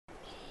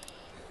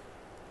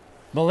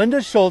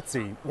Melinda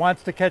Schultze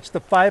wants to catch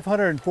the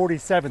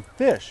 547th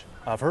fish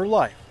of her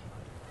life.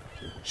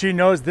 She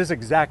knows this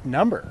exact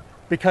number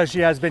because she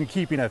has been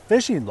keeping a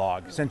fishing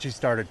log since she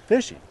started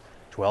fishing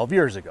 12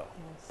 years ago.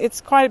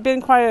 It's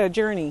been quite a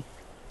journey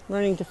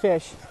learning to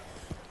fish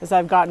as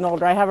I've gotten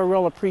older. I have a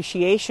real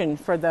appreciation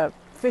for the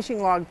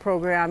fishing log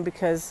program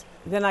because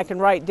then I can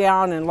write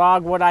down and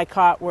log what I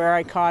caught, where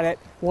I caught it,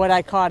 what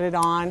I caught it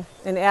on,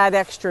 and add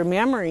extra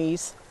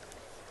memories.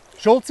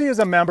 Schultze is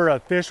a member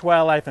of Fish,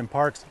 Wildlife, and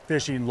Parks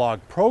Fishing Log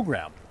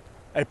Program,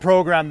 a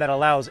program that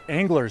allows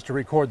anglers to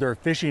record their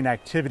fishing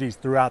activities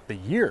throughout the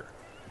year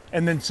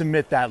and then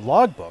submit that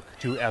logbook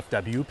to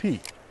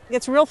FWP.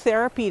 It's real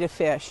therapy to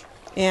fish,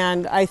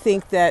 and I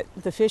think that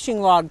the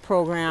fishing log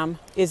program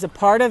is a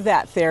part of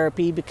that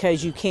therapy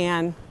because you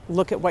can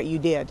look at what you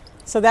did.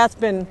 So that's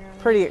been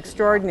pretty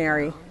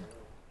extraordinary.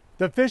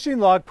 The fishing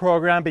log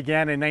program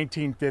began in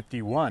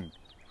 1951.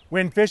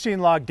 When fishing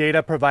log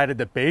data provided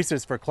the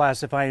basis for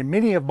classifying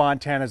many of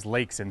Montana's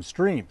lakes and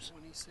streams.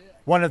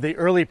 One of the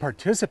early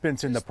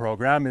participants in the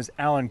program is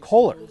Alan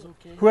Kohler,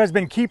 who has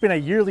been keeping a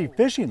yearly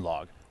fishing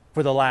log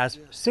for the last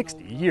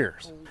 60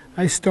 years.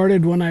 I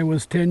started when I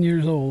was 10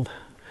 years old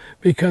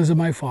because of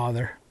my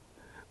father.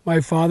 My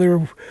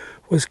father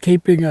was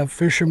keeping a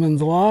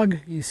fisherman's log.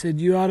 He said,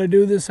 "You ought to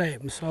do the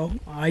same," so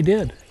I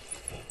did.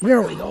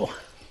 There we go.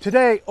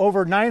 Today,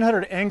 over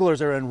 900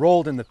 anglers are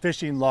enrolled in the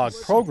fishing log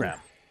program,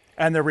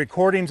 and their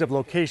recordings of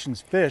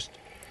locations fished,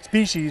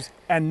 species,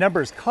 and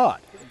numbers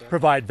caught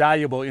provide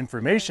valuable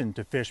information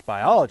to fish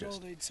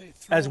biologists,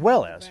 as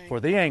well as for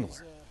the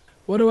angler.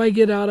 What do I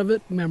get out of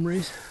it?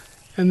 Memories.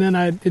 And then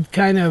it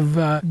kind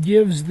of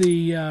gives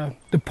the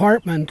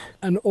department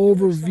an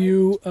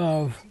overview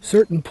of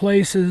certain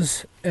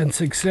places and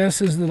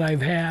successes that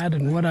I've had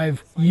and what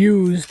I've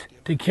used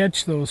to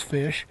catch those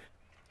fish.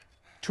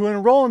 To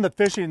enroll in the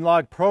fishing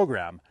log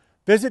program,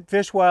 visit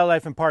Fish,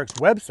 Wildlife, and Parks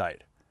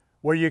website,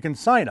 where you can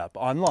sign up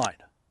online.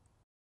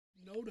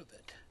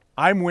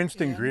 I'm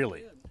Winston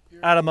Greeley,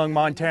 out among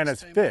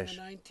Montana's fish,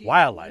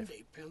 wildlife,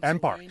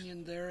 and parks.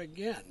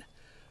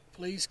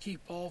 Please keep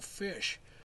all fish